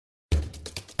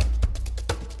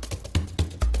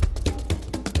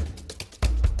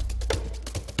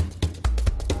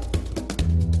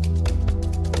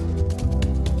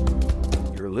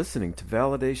listening to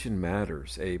Validation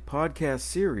Matters, a podcast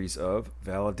series of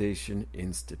Validation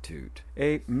Institute.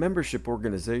 A membership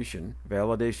organization,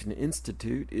 Validation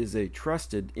Institute is a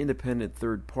trusted, independent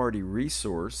third-party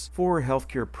resource for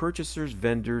healthcare purchasers,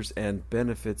 vendors, and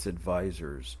benefits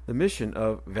advisors. The mission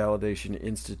of Validation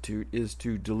Institute is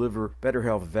to deliver better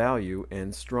health value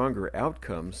and stronger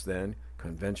outcomes than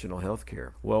conventional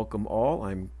healthcare. Welcome all.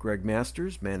 I'm Greg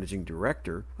Masters, Managing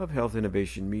Director of Health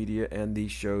Innovation Media and the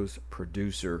show's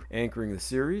producer. Anchoring the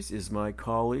series is my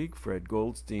colleague, Fred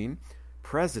Goldstein,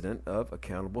 President of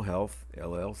Accountable Health,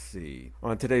 LLC.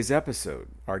 On today's episode,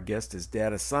 our guest is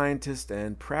data scientist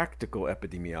and practical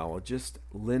epidemiologist,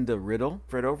 Linda Riddell.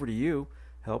 Fred, over to you.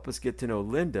 Help us get to know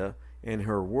Linda and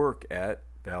her work at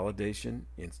Validation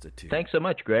Institute. Thanks so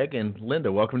much, Greg. And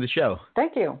Linda, welcome to the show.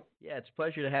 Thank you. Yeah, it's a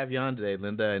pleasure to have you on today,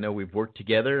 Linda. I know we've worked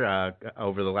together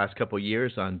over the last couple of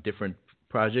years on different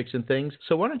projects and things.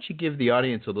 So why don't you give the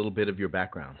audience a little bit of your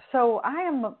background? So I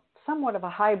am somewhat of a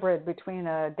hybrid between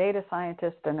a data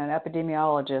scientist and an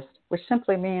epidemiologist, which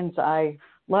simply means I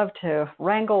love to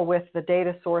wrangle with the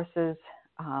data sources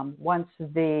once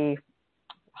the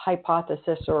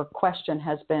hypothesis or question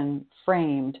has been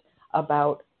framed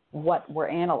about what we're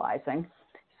analyzing.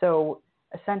 So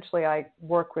essentially I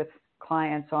work with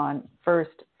clients on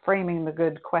first framing the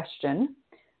good question,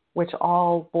 which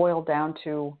all boil down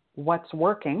to what's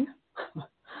working,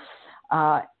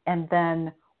 and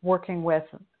then working with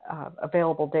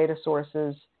available data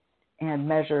sources and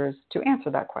measures to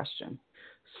answer that question.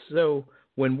 So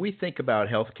when we think about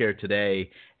healthcare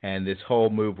today and this whole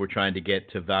move we're trying to get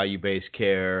to value-based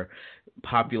care,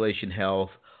 population health,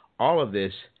 all of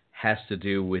this has to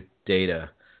do with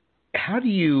data. How do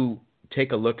you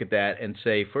take a look at that and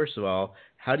say, first of all,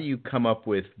 how do you come up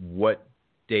with what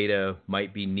data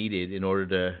might be needed in order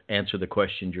to answer the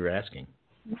questions you're asking?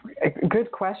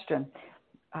 Good question.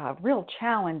 Real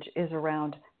challenge is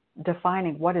around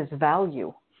defining what is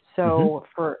value. So,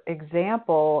 for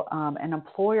example, an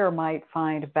employer might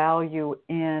find value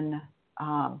in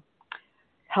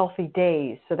healthy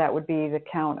days. So that would be the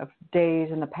count of days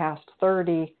in the past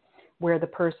 30 where the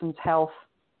person's health,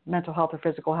 mental health or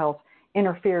physical health,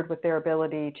 interfered with their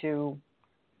ability to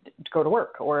go to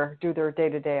work or do their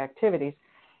day-to-day activities.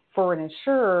 For an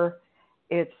insurer,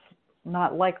 it's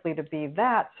not likely to be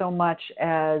that so much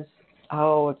as,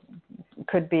 it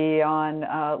could be on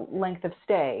length of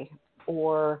stay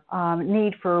or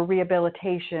need for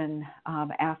rehabilitation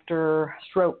after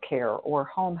stroke care or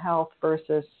home health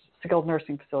versus skilled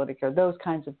nursing facility care, those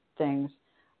kinds of things.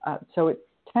 So it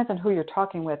depends on who you're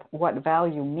talking with, what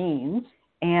value means,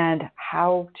 and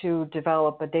how to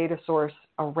develop a data source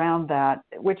around that,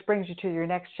 which brings you to your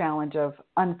next challenge of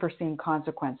unforeseen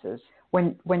consequences.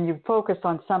 When you focus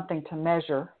on something to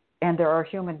measure, and there are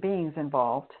human beings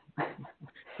involved,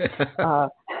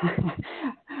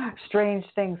 strange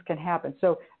things can happen.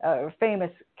 So a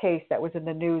famous case that was in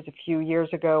the news a few years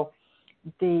ago,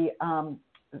 the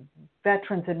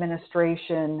Veterans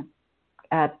Administration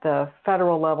at the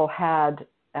federal level had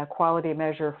a quality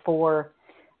measure for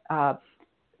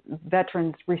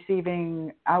veterans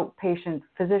receiving outpatient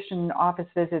physician office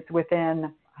visits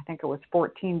within, I think it was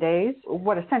 14 days.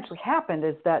 What essentially happened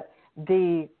is that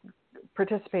the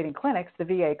participating clinics, the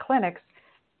VA clinics,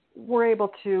 were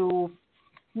able to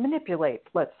manipulate,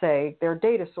 let's say, their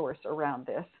data source around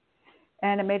this,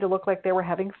 and it made it look like they were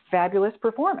having fabulous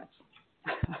performance.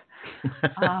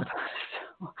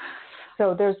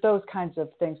 So there's those kinds of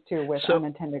things too with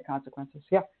unintended consequences.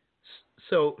 Yeah.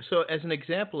 So as an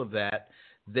example of that,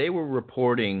 they were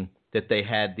reporting that they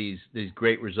had these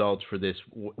great results for this,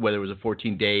 whether it was a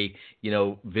 14-day,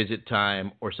 visit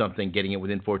time or something, getting it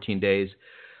within 14 days.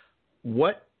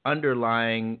 What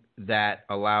underlying that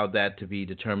allowed that to be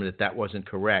determined that wasn't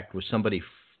correct? Was somebody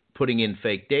putting in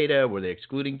fake data? Were they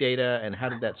excluding data? And how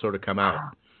did that sort of come out?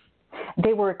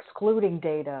 They were excluding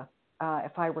data,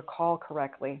 if I recall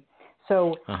correctly.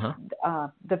 So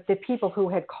the people who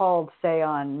had called, say,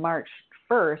 on March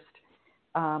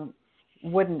 1st,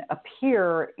 wouldn't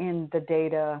appear in the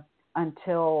data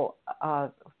until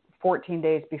 14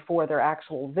 days before their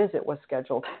actual visit was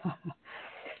scheduled.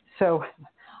 So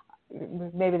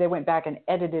maybe they went back and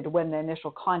edited when the initial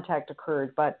contact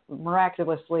occurred, but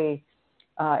miraculously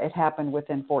it happened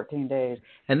within 14 days.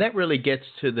 And that really gets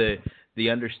to the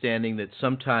understanding that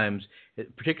sometimes,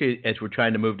 particularly as we're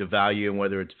trying to move to value, and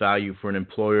whether it's value for an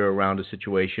employer around a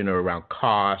situation or around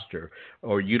cost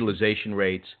or utilization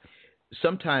rates,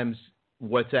 sometimes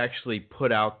what's actually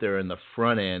put out there in the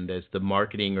front end as the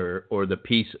marketing or the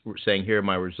piece saying, here are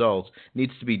my results,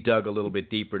 needs to be dug a little bit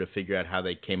deeper to figure out how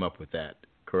they came up with that,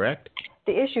 correct?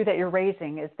 The issue that you're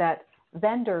raising is that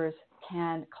vendors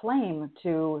can claim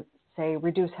to, say,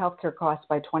 reduce healthcare costs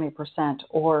by 20%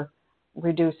 or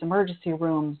reduce emergency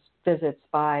rooms visits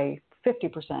by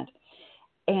 50%.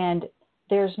 And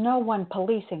there's no one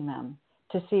policing them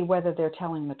to see whether they're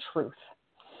telling the truth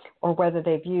or whether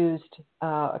they've used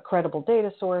a credible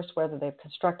data source, whether they've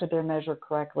constructed their measure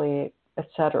correctly, et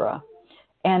cetera.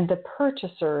 And the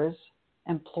purchasers,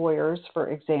 employers,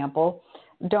 for example,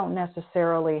 don't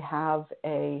necessarily have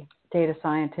a data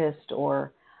scientist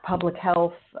or public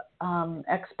health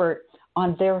expert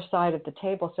on their side of the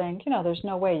table saying, there's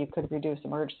no way you could reduce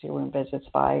emergency room visits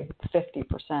by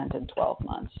 50% in 12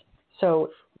 months. So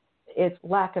it's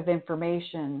lack of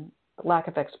information, lack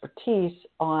of expertise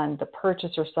on the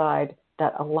purchaser side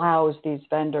that allows these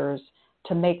vendors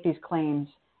to make these claims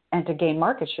and to gain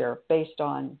market share based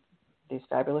on these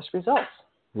fabulous results.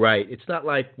 Right. It's not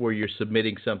like where you're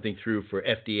submitting something through for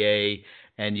FDA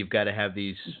and you've got to have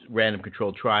these random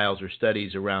controlled trials or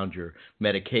studies around your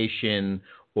medication,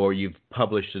 or you've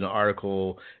published an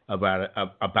article about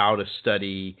a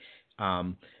study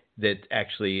that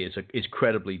actually is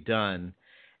credibly done.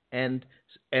 And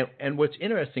what's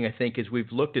interesting, I think, is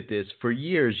we've looked at this for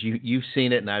years. You've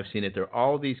seen it and I've seen it. There are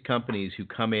all these companies who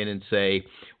come in and say,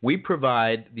 we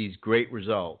provide these great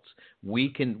results.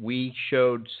 We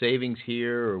showed savings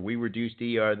here, or we reduced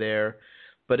ER there.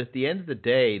 But at the end of the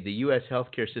day, the U.S.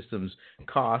 healthcare system's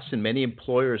costs and many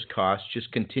employers' costs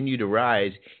just continue to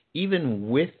rise, even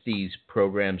with these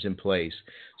programs in place.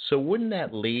 So wouldn't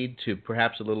that lead to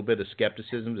perhaps a little bit of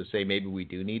skepticism to say maybe we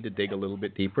do need to dig a little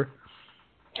bit deeper?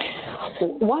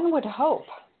 One would hope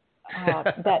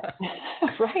that,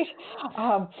 right?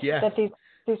 That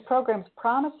these programs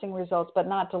promising results but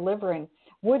not delivering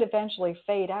would eventually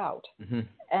fade out. Mm-hmm.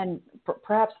 And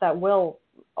perhaps that will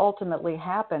ultimately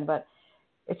happen, but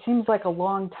it seems like a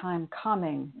long time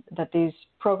coming that these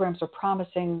programs are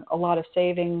promising a lot of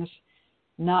savings,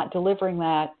 not delivering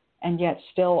that, and yet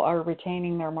still are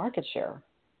retaining their market share.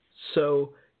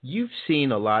 So you've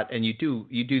seen a lot, and you do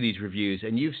these reviews,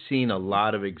 and you've seen a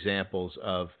lot of examples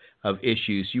of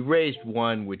issues. You raised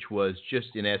one which was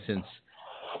just in essence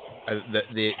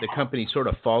the company sort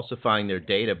of falsifying their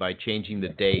data by changing the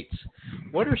dates.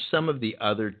 What are some of the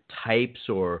other types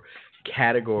or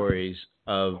categories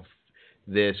of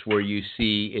this where you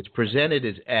see it's presented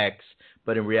as X,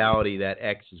 but in reality that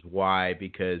X is Y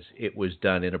because it was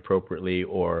done inappropriately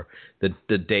or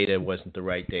the data wasn't the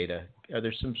right data? Are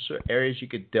there some areas you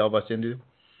could delve us into?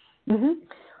 Mm-hmm.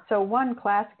 So one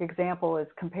classic example is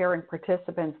comparing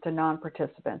participants to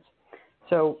non-participants.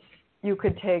 So you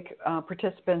could take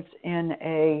participants in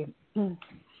a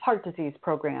heart disease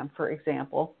program, for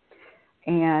example,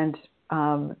 and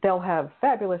they'll have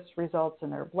fabulous results in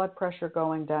their blood pressure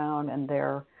going down and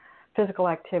their physical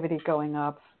activity going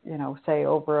up, say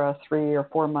over a 3 or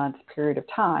 4 month period of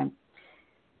time.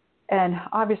 And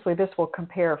obviously this will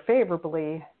compare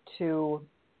favorably to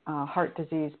heart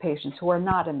disease patients who are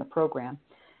not in the program.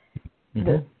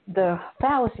 Mm-hmm. The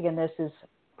fallacy in this is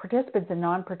participants and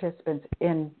non-participants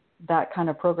in that kind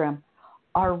of program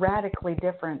are radically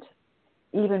different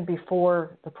even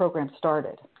before the program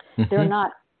started. Mm-hmm.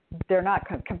 They're not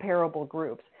comparable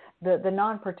groups. The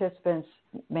non-participants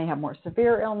may have more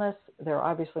severe illness. They're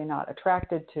obviously not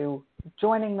attracted to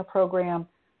joining the program,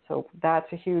 so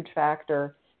that's a huge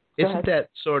factor. Isn't that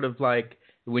sort of like,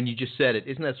 when you just said it,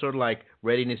 isn't that sort of like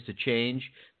readiness to change?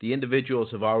 The individuals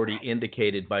have already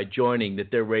indicated by joining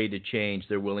that they're ready to change,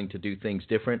 they're willing to do things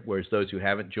different, whereas those who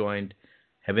haven't joined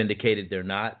have indicated they're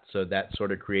not, so that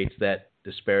sort of creates that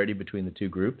disparity between the two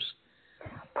groups?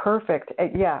 Perfect.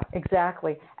 Yeah,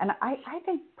 exactly. And I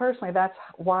think personally that's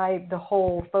why the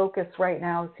whole focus right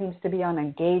now seems to be on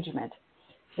engagement.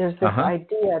 There's this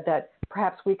idea that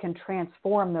perhaps we can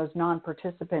transform those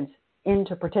non-participants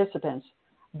into participants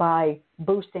by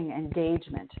boosting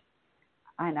engagement.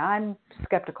 And I'm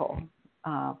skeptical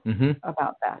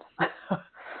about that.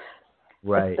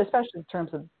 Right. Especially in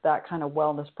terms of that kind of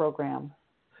wellness program.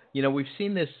 We've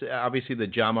seen this, obviously the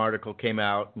JAMA article came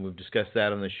out, and we've discussed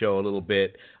that on the show a little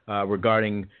bit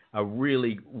regarding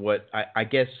really what I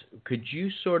guess, could you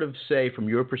sort of say from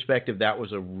your perspective that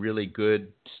was a really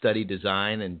good study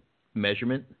design and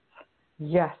measurement?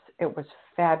 Yes, it was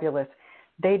fabulous.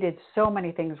 They did so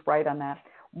many things right on that.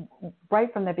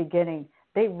 Right from the beginning,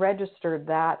 they registered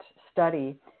that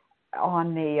study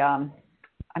on the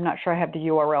I'm not sure I have the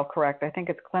URL correct. I think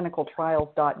it's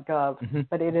clinicaltrials.gov,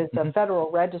 but it is a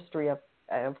federal registry of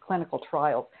clinical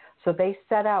trials. So they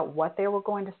set out what they were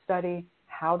going to study,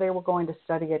 how they were going to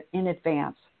study it in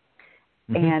advance.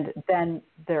 And then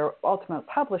their ultimate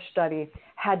published study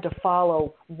had to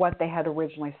follow what they had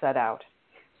originally set out.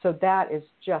 So that is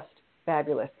just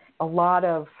fabulous. A lot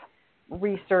of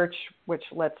research, which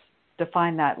let's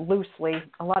define that loosely,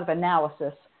 a lot of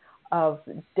analysis of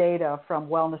data from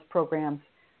wellness programs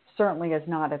certainly is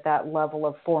not at that level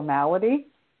of formality.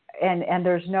 And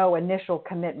there's no initial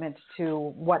commitment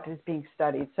to what is being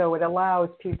studied. So it allows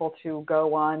people to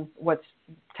go on what's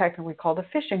technically called a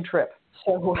fishing trip.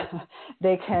 So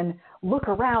they can look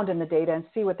around in the data and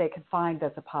see what they can find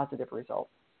as a positive result.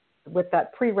 With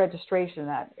that pre-registration,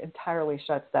 that entirely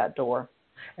shuts that door.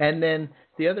 And then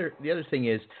the other thing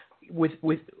is, with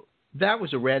that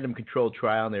was a random controlled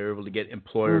trial, and they were able to get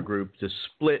employer groups to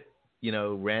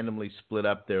randomly split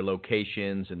up their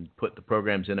locations and put the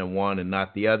programs in on one and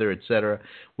not the other, et cetera,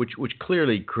 which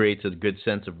clearly creates a good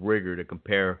sense of rigor to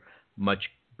compare much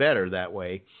better that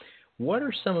way. What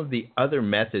are some of the other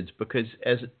methods? Because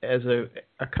as a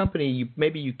company,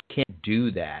 maybe you can't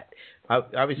do that.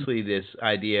 Obviously, this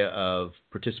idea of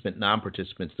participant,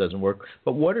 non-participants doesn't work.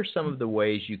 But what are some of the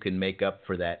ways you can make up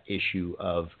for that issue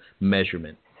of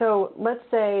measurement? So let's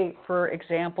say, for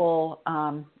example,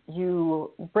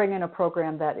 you bring in a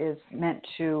program that is meant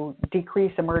to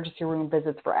decrease emergency room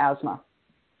visits for asthma.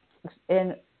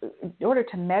 In order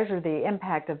to measure the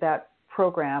impact of that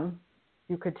program,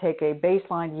 you could take a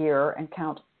baseline year and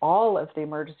count all of the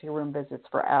emergency room visits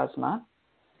for asthma,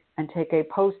 and take a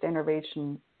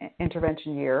post-intervention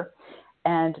year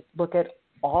and look at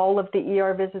all of the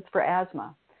ER visits for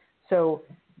asthma. So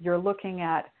you're looking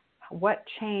at what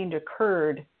change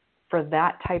occurred for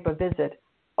that type of visit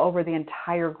over the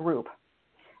entire group,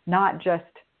 not just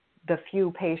the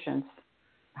few patients,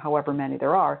 however many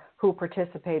there are, who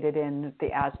participated in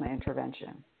the asthma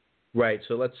intervention. Right.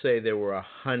 So let's say there were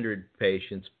 100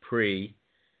 patients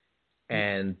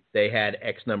and they had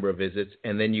X number of visits,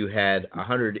 and then you had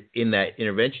 100 in that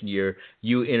intervention year.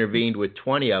 You intervened with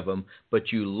 20 of them,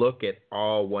 but you look at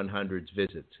all 100's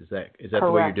visits. Is that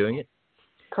the way you're doing it?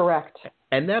 Correct.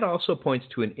 And that also points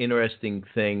to an interesting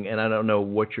thing, and I don't know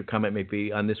what your comment may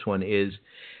be on this one, is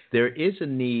there is a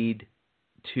need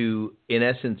to, in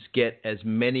essence, get as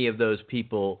many of those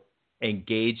people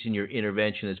engaged in your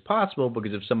intervention as possible,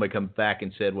 because if somebody comes back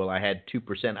and said, well, I had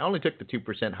 2%, I only took the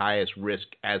 2% highest risk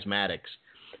asthmatics,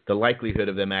 the likelihood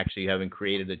of them actually having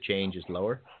created a change is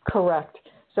lower? Correct.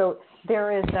 So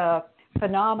there is a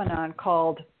phenomenon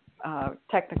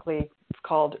technically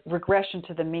called regression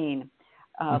to the mean.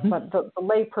 But the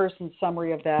layperson's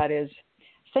summary of that is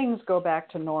things go back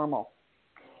to normal,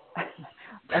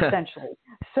 essentially.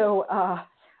 So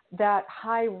that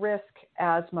high-risk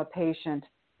asthma patient,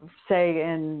 say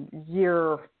in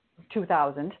year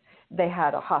 2000, they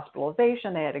had a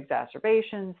hospitalization, they had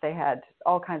exacerbations, they had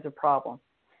all kinds of problems.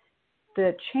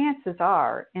 The chances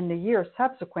are, in the year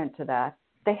subsequent to that,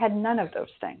 they had none of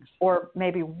those things, or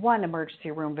maybe one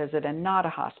emergency room visit and not a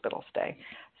hospital stay.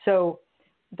 So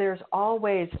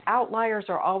outliers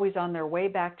are always on their way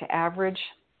back to average,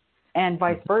 and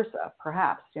vice versa,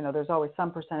 perhaps. There's always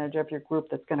some percentage of your group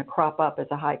that's going to crop up as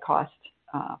a high-cost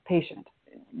patient.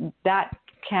 That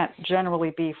can't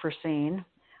generally be foreseen,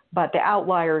 but the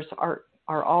outliers are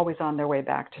always on their way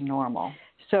back to normal.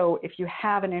 So if you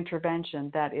have an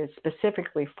intervention that is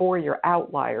specifically for your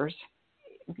outliers,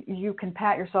 you can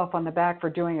pat yourself on the back for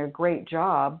doing a great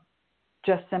job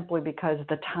just simply because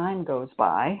the time goes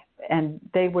by and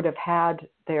they would have had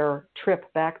their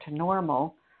trip back to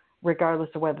normal regardless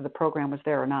of whether the program was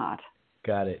there or not.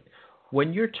 Got it.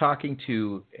 When you're talking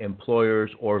to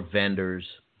employers or vendors,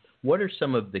 what are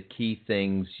some of the key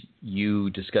things you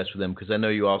discuss with them? Because I know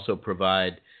you also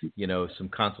provide, some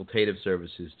consultative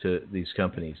services to these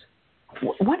companies.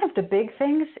 One of the big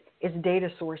things is data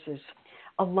sources.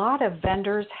 A lot of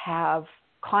vendors have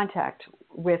contact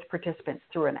with participants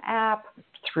through an app,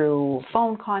 through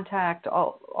phone contact,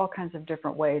 all kinds of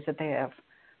different ways that they have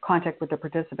contact with the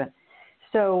participant.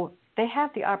 So they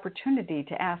have the opportunity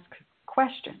to ask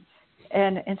questions.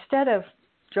 And instead of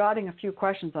jotting a few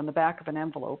questions on the back of an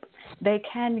envelope, they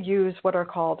can use what are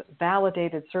called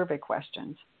validated survey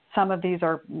questions. Some of these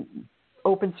are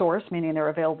open source, meaning they're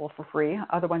available for free.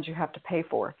 Other ones you have to pay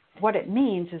for. What it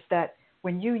means is that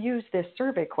when you use this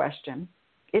survey question,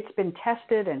 it's been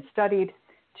tested and studied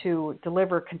to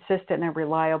deliver consistent and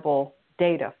reliable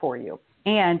data for you.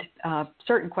 And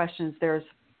certain questions, there's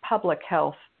public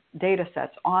health data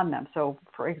sets on them. So,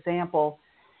 for example,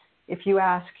 if you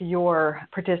ask your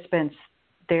participants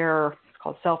their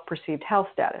called self-perceived health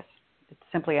status,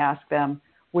 simply ask them,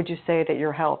 would you say that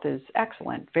your health is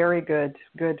excellent, very good,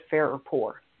 fair, or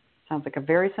poor? Sounds like a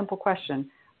very simple question,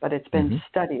 but it's been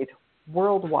studied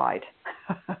worldwide.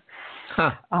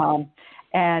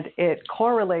 And it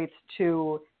correlates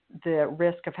to the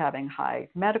risk of having high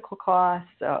medical costs,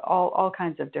 all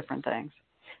kinds of different things.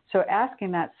 So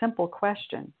asking that simple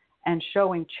question and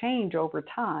showing change over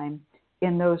time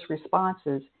in those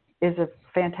responses is a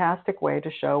fantastic way to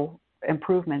show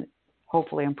improvement,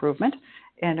 hopefully improvement,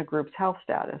 in a group's health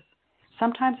status.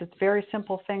 Sometimes it's very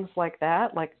simple things like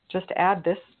that, like just add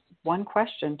this one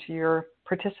question to your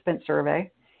participant survey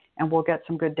and we'll get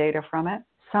some good data from it.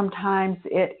 Sometimes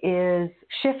it is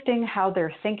shifting how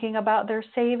they're thinking about their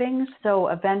savings. So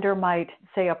a vendor might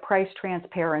say a price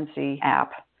transparency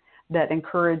app that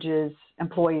encourages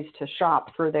employees to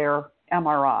shop for their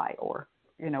MRI or,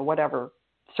 whatever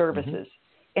services.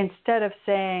 Instead of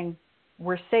saying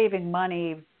we're saving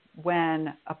money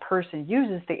when a person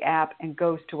uses the app and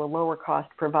goes to a lower cost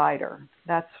provider.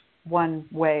 That's one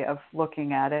way of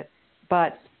looking at it.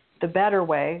 But the better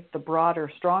way, the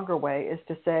broader, stronger way is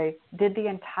to say, did the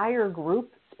entire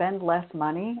group spend less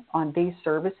money on these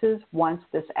services once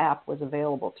this app was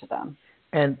available to them?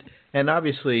 And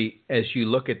obviously, as you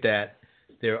look at that,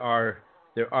 there are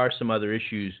some other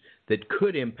issues that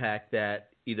could impact that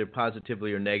either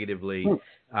positively or negatively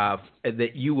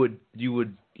that you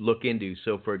would look into.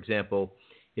 So, for example,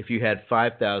 if you had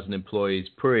 5,000 employees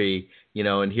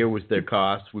and here was their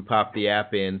cost, we pop the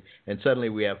app in, and suddenly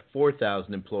we have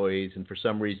 4,000 employees, and for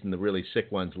some reason the really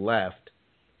sick ones left,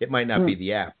 it might not be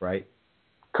the app, right?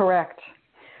 Correct.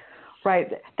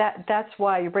 Right. That's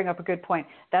why you bring up a good point.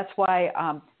 That's why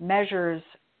measures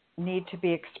need to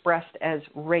be expressed as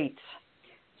rates.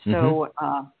 So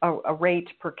a rate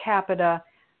per capita,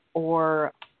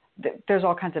 or there's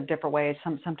all kinds of different ways.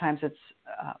 Sometimes it's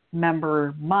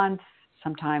member months.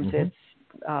 Sometimes it's,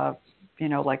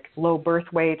 like low birth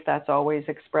weight. That's always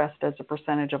expressed as a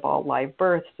percentage of all live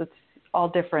births. It's all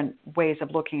different ways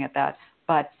of looking at that.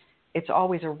 But it's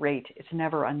always a rate. It's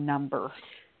never a number.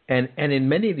 And in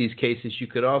many of these cases, you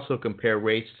could also compare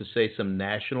rates to, say, some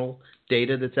national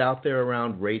data that's out there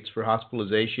around rates for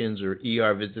hospitalizations or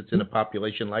ER visits in a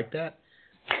population like that.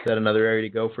 Is that another area to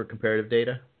go for comparative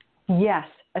data? Yes,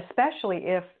 especially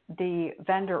if the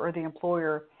vendor or the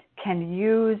employer can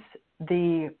use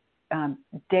the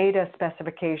data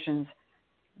specifications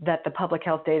that the public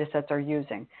health data sets are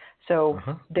using. So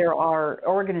there are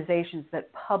organizations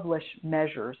that publish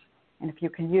measures, and if you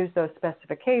can use those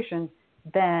specifications,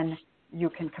 then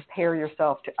you can compare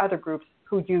yourself to other groups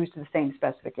who use the same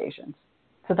specifications.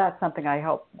 So that's something I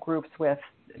help groups with.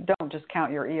 Don't just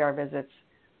count your ER visits.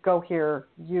 Go here,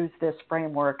 use this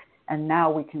framework, and now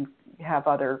we can have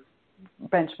other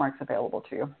benchmarks available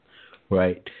to you.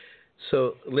 Right.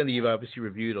 So, Linda, you've obviously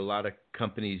reviewed a lot of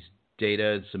companies'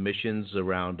 data and submissions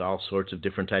around all sorts of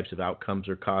different types of outcomes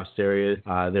or cost areas.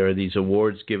 There are these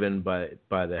awards given by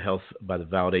the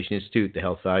Validation Institute, the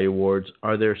Health Value Awards.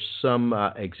 Are there some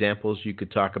examples you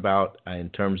could talk about in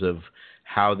terms of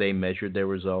how they measured their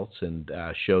results and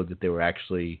showed that they were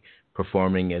actually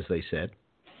performing as they said?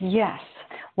 Yes.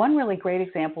 One really great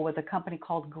example was a company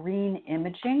called Green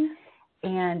Imaging,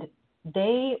 and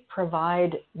they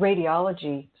provide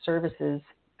radiology services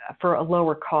for a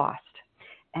lower cost.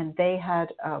 And they had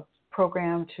a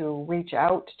program to reach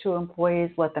out to employees,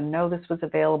 let them know this was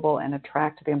available, and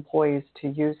attract the employees to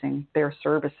using their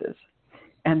services.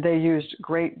 And they used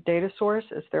Great Data Source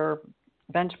as their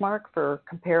benchmark for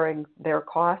comparing their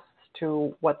costs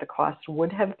to what the cost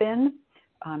would have been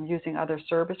using other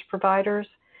service providers.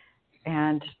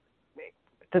 And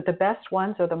the best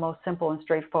ones are the most simple and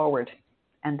straightforward.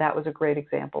 And that was a great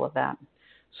example of that.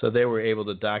 So they were able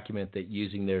to document that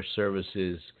using their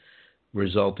services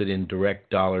resulted in direct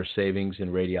dollar savings in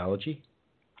radiology?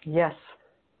 Yes.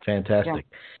 Fantastic.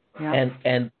 Yeah.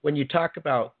 And when you talk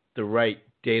about the right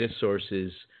data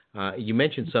sources, you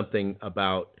mentioned something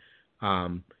about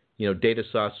data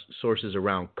sources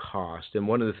around cost. And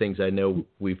one of the things I know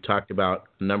we've talked about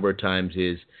a number of times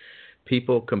is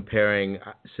people comparing,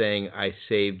 saying I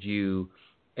saved you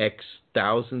X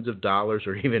thousands of dollars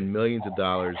or even millions of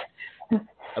dollars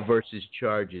versus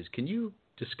charges. Can you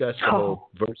discuss the whole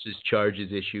versus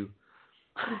charges issue?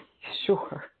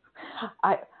 Sure.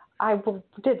 I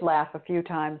did laugh a few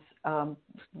times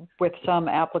with some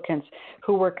applicants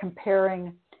who were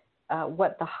comparing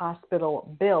what the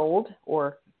hospital billed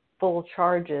or full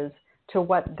charges to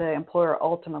what the employer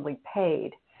ultimately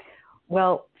paid.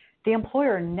 Well, the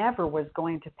employer never was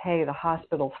going to pay the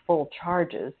hospital full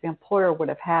charges. The employer would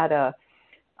have had a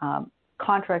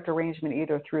contract arrangement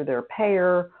either through their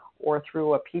payer or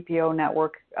through a PPO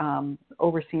network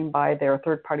overseen by their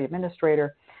third-party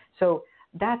administrator. So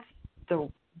that's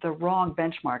the wrong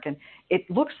benchmark. And it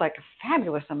looks like a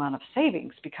fabulous amount of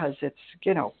savings because it's,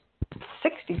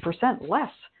 60%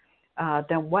 less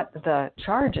than what the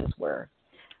charges were.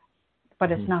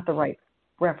 But it's not the right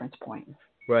reference point.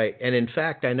 Right. And in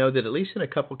fact, I know that at least in a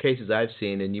couple cases I've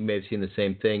seen, and you may have seen the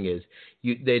same thing, is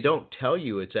they don't tell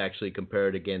you it's actually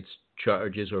compared against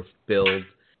charges or bills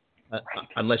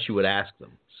unless you would ask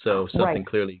them. So something Right.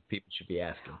 clearly people should be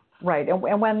asking. Right. And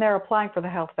when they're applying for the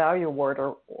Health Value Award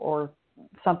or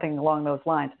something along those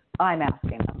lines, I'm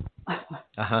asking them.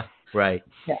 Uh-huh. Right.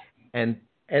 Yeah. And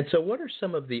so what are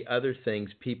some of the other things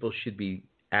people should be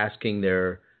asking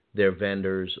their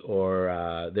vendors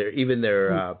or their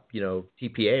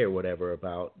TPA or whatever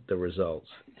about the results?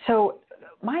 So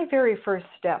my very first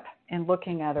step in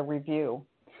looking at a review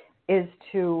is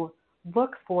to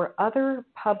look for other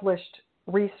published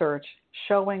research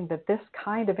showing that this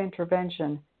kind of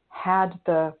intervention had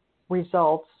the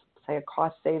results, say a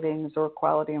cost savings or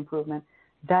quality improvement,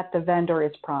 that the vendor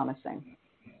is promising.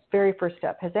 Very first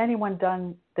step. Has anyone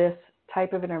done this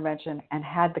type of intervention and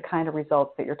had the kind of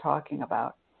results that you're talking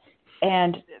about?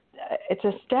 And it's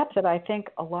a step that I think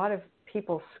a lot of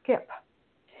people skip,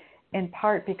 in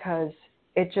part because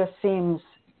it just seems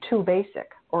too basic,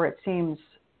 or it seems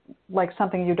like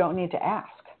something you don't need to ask.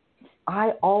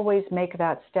 I always make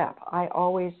that step. I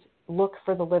always look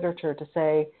for the literature to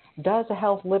say, does a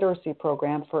health literacy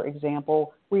program, for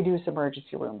example, reduce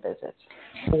emergency room visits?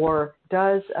 Or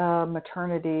does a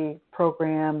maternity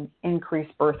program increase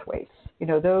birth weights?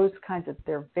 Those kinds of,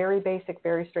 they're very basic,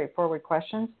 very straightforward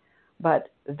questions,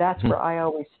 but that's where I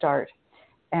always start.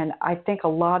 And I think a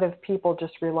lot of people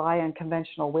just rely on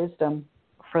conventional wisdom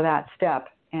for that step,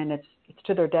 and it's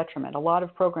to their detriment. A lot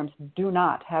of programs do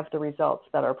not have the results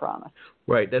that are promised.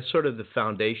 Right. That's sort of the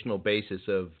foundational basis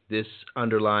of this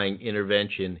underlying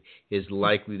intervention is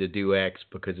likely to do X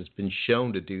because it's been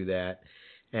shown to do that.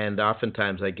 And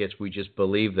oftentimes, I guess we just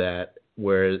believe that,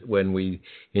 when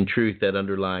in truth, that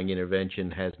underlying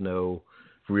intervention has no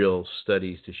real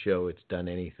studies to show it's done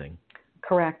anything.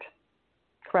 Correct.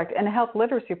 And a health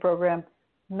literacy program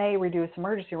may reduce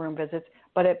emergency room visits,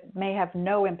 but it may have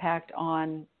no impact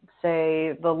on,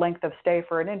 say, the length of stay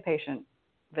for an inpatient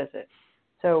visit.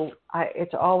 So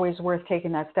it's always worth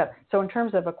taking that step. So in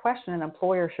terms of a question an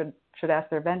employer should ask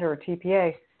their vendor or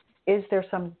TPA, is there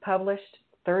some published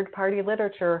third-party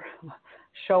literature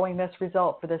showing this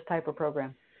result for this type of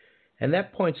program? And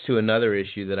that points to another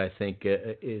issue that I think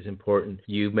is important.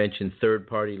 You mentioned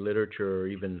third-party literature or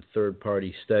even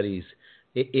third-party studies.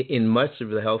 In much of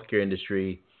the healthcare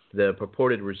industry, the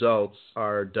purported results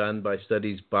are done by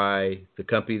studies by the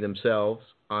company themselves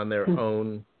on their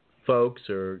own folks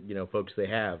or, folks they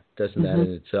have. Doesn't that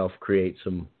in itself create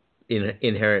some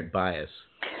inherent bias?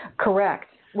 Correct,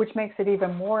 which makes it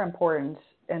even more important,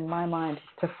 in my mind,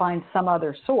 to find some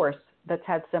other source that's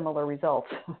had similar results.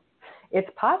 It's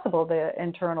possible the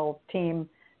internal team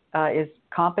is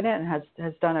competent and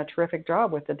has done a terrific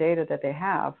job with the data that they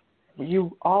have.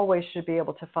 You always should be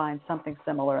able to find something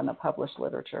similar in the published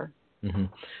literature. Mm-hmm.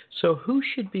 So who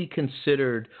should be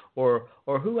considered or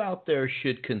who out there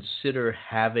should consider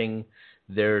having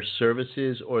their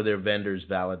services or their vendors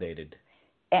validated?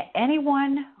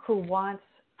 Anyone who wants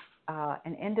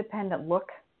an independent look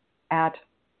at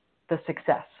the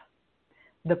success,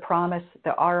 the promise,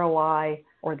 the ROI,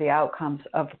 or the outcomes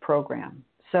of the program.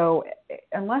 So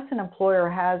unless an employer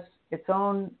has its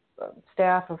own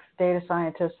staff of data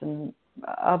scientists and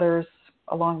others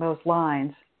along those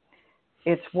lines,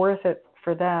 it's worth it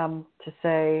for them to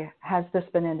say, has this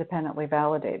been independently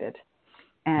validated?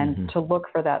 And to look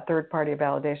for that third-party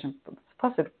validation.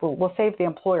 Plus, it will save the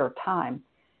employer time.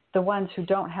 The ones who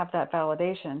don't have that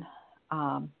validation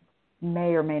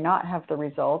may or may not have the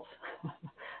results.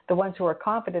 The ones who are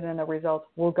confident in the results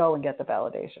will go and get the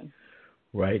validation.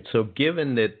 Right. So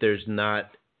given that there's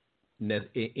not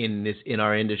in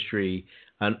our industry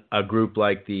a group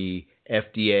like the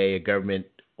FDA, a government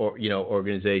or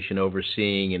organization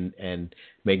overseeing and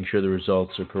making sure the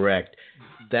results are correct,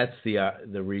 that's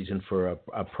the reason for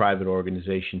a private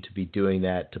organization to be doing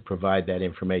that, to provide that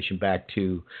information back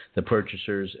to the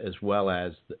purchasers as well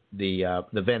as the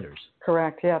vendors.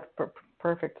 Correct. Yeah.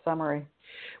 Perfect summary.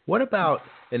 What about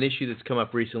an issue that's come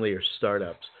up recently, or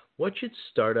startups? What should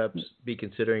startups be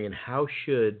considering, and how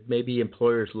should maybe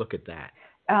employers look at that?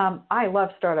 I love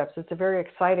startups. It's a very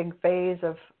exciting phase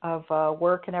of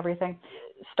work and everything.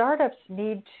 Startups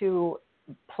need to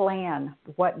plan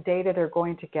what data they're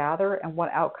going to gather and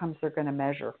what outcomes they're going to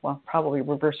measure. Well, probably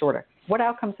reverse order. What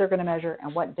outcomes they're going to measure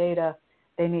and what data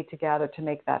they need to gather to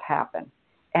make that happen.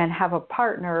 And have a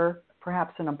partner,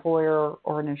 perhaps an employer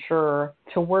or an insurer,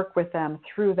 to work with them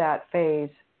through that phase,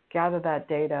 gather that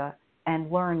data,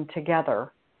 and learn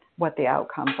together what the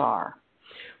outcomes are.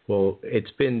 Well,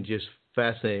 it's been just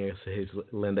fascinating,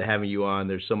 Linda, having you on.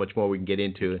 There's so much more we can get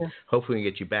into. Sure. Hopefully we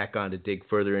can get you back on to dig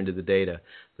further into the data.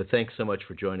 But thanks so much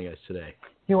for joining us today.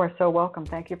 You are so welcome.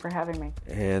 Thank you for having me.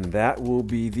 And that will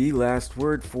be the last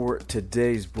word for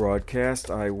today's broadcast.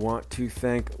 I want to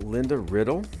thank Linda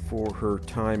Riddell for her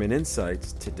time and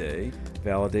insights today.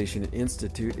 Validation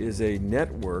Institute is a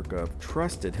network of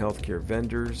trusted healthcare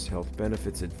vendors, health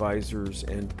benefits advisors,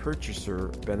 and purchaser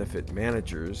benefit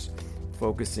managers,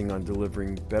 focusing on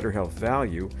delivering better health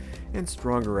value and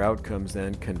stronger outcomes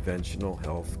than conventional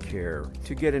health care.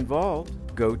 To get involved,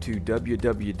 go to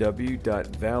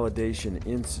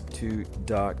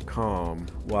www.validationinstitute.com.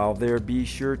 While there, be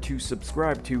sure to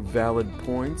subscribe to Valid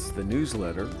Points, the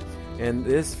newsletter, and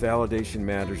this Validation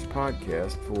Matters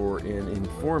podcast for an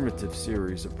informative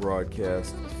series of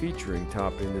broadcasts featuring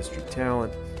top industry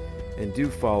talent. And do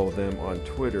follow them on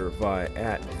Twitter via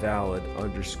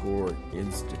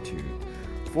 @valid_institute.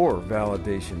 For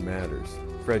Validation Matters,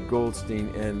 Fred Goldstein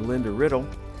and Linda Riddell,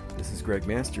 this is Greg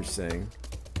Masters saying,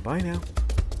 bye now.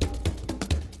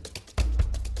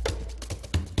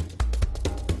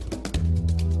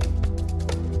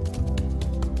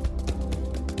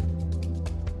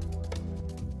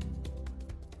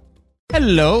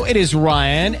 Hello, it is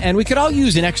Ryan, and we could all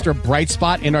use an extra bright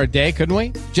spot in our day, couldn't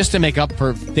we? Just to make up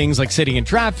for things like sitting in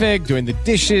traffic, doing the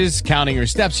dishes, counting your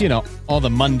steps, all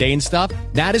the mundane stuff.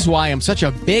 That is why I'm such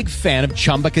a big fan of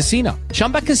Chumba Casino.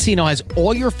 Chumba Casino has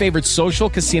all your favorite social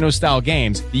casino-style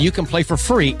games that you can play for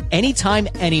free anytime,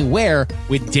 anywhere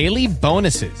with daily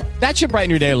bonuses. That should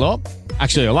brighten your day a little.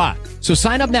 Actually, a lot. So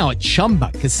sign up now at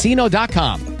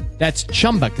ChumbaCasino.com. That's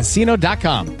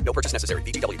ChumbaCasino.com. No purchase necessary.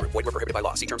 VGW Group. Void where prohibited by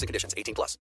law. See terms and conditions. 18+.